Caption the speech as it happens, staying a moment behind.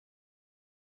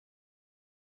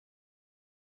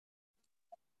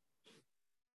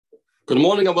Good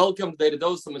morning and welcome to the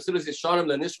dose of Mesilas Yesharim,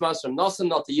 the Nishmas from Nasan,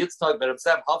 not the Yitzhak, but Reb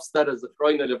Hofstad as the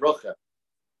Freund of the Brocha.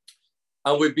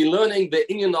 And we've been learning the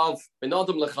inyan of Ben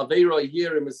Adam Lechaveira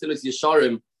here in Mesilas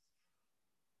Yesharim,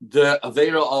 the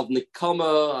Aveira of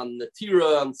Nikama and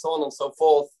Natira and so on and so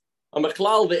forth. And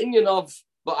Mechlal, the inyan of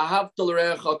Va'ahavta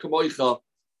l'reacha kamoicha.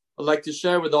 I'd like to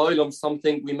share with the Olam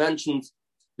something we mentioned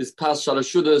this past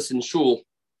Shalashudas in Shul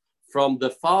from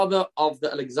the father of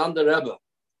the Alexander Rebbe.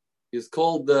 He's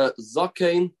called the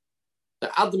Zaken, the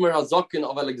Admir HaZaken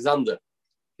of Alexander.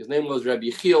 His name was Rabbi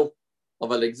Yechiel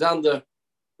of Alexander,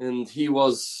 and he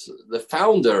was the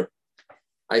founder,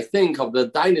 I think, of the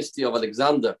dynasty of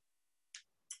Alexander.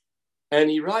 And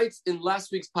he writes in last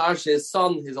week's Parasha, his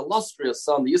son, his illustrious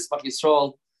son, the Yismach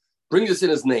Yisrael, brings us in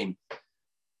his name.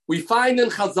 We find in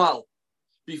Chazal,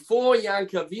 before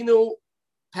Yankov Avinu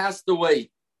passed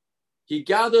away, he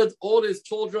gathered all his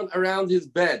children around his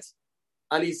bed.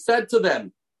 And he said to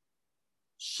them,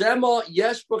 Shema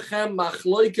yesh b'chem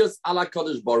machloikas ala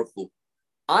Kadosh Baruch Hu.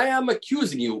 I am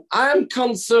accusing you. I am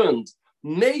concerned.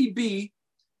 Maybe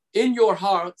in your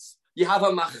hearts you have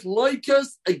a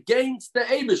machloikas against the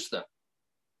Eibishter.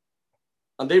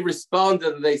 And they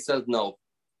responded and they said, no.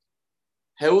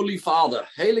 Holy Father,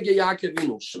 Heilige Yaakov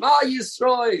Avinu, Shema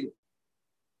Yisrael.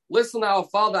 Listen, our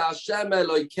Father, Hashem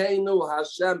Elokeinu,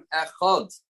 Hashem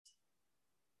Echad.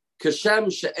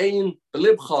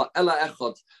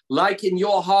 Like in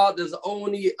your heart, there's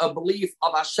only a belief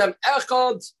of Hashem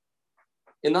Echad.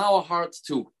 In our hearts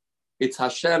too, it's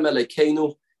Hashem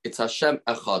Elokeinu, it's Hashem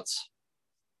Echad.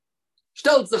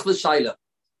 Stellt sich the Shaila.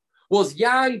 Was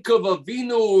Yankov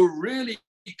Avinu really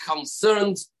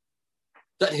concerned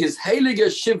that his Heilige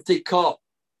Shivtikah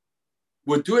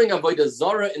were doing Avodah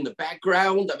Zarah in the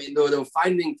background? I mean, they were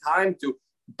finding time to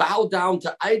bow down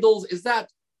to idols. Is that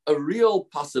a real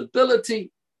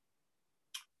possibility?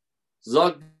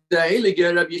 Zog the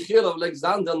Heilige Rabbi Yechiel of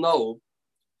Alexander, no.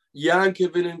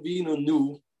 Yankov Avinu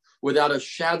knew without a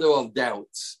shadow of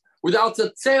doubt, without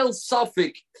a tail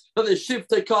suffix, that the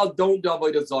Shivtikah don't do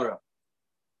Avodah Zarah.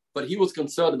 But he was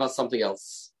concerned about something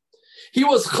else. He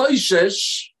was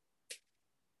choishesh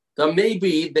that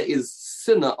maybe there is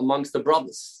sinner amongst the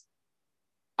brothers.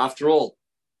 After all,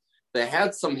 they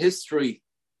had some history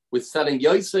with selling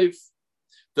Yosef.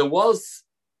 There was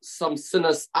some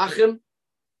sinas achim,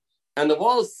 and there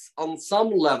was, on some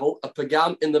level, a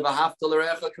pagam in the V'ahavta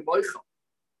l'reacha kamoicha.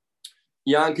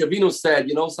 Yankov Avinu said,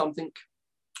 you know something?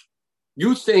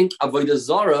 You think Avodah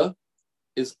Zarah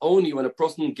is only when a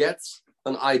person gets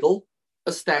an idol,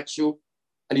 a statue,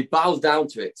 and he bows down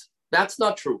to it. That's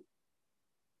not true.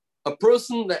 A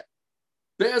person that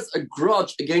bears a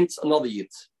grudge against another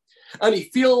Yid, and he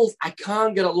feels, I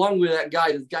can't get along with that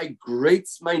guy. This guy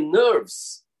grates my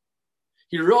nerves.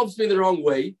 He rubs me the wrong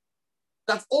way.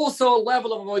 That's also a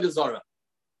level of Avodah Zarah.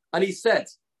 And he said,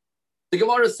 the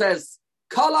Gemara says,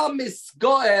 Kala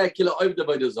misgoeh kila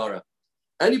Avodah Zarah.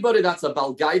 Anybody that's a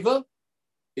balgaiva,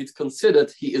 it's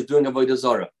considered he is doing Avodah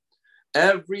Zarah.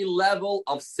 Every level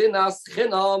of sinas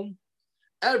chinam,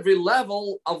 every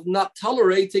level of not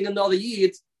tolerating another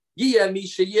Yid,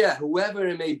 whoever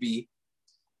it may be,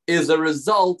 is a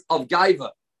result of gaiva,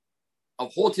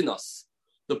 of haughtiness.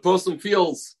 The person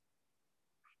feels,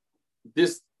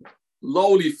 this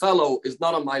lowly fellow is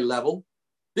not on my level.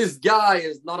 This guy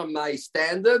is not on my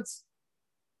standards.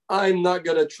 I'm not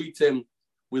going to treat him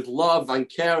with love and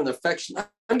care and affection.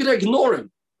 I'm going to ignore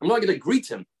him. I'm not going to greet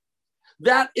him.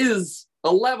 That is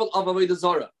a level of Avodah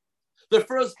Zarah. The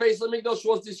first base of Mikdash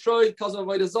was destroyed because of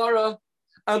Avodah Zarah,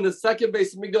 and the second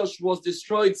base of Mikdash was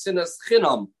destroyed sinas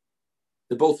chinam.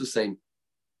 They're both the same.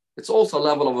 It's also a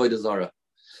level of Avodah Zarah.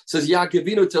 Says Yaakov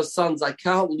Avinu to his sons, I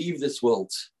can't leave this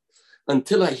world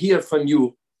until I hear from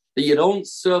you that you don't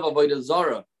serve Avodah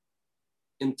Zarah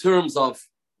in terms of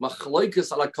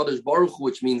machloikas ala Kadosh Baruch Hu,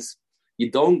 which means you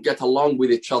don't get along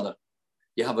with each other.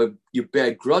 You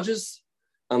bear grudges,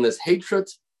 and there's hatred,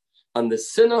 and the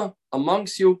sinner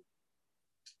amongst you,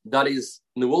 that is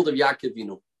in the world of Yaakov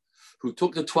Avinu, who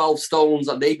took the 12 stones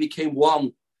and they became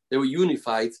one, they were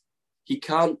unified. He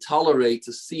can't tolerate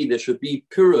to see there should be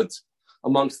purity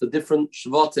amongst the different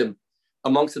shvatim,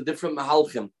 amongst the different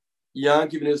mahalchim.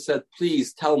 Yaakov Avinu said,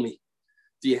 please tell me,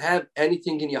 do you have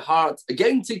anything in your heart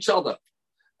against each other?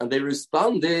 And they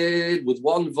responded with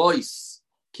one voice,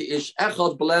 Ki ish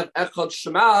echad b'lev echad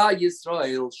Shema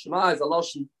Yisrael. Shema is a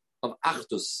lashon of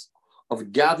achdus,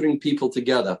 of gathering people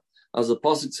together. As the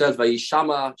Pasuk says,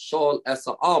 Vayishama shol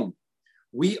esa'am.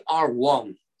 We are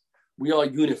one. We are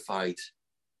unified.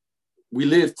 We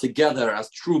live together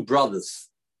as true brothers.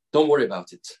 Don't worry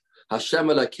about it. Hashem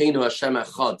Elokeinu, Hashem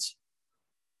Echad.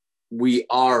 We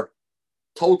are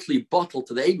totally bottled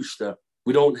to the Eibishter,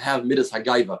 we don't have Midas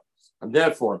Hagaiva. And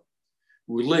therefore,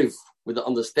 we live with the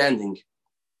understanding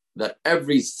that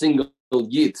every single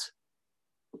Yid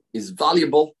is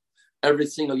valuable, every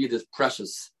single Yid is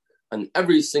precious, and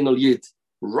every single Yid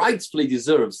rightfully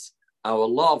deserves our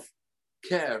love,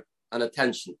 care, and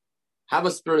attention. Have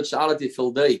a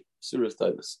spirituality-filled day. Surah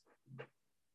Tavis.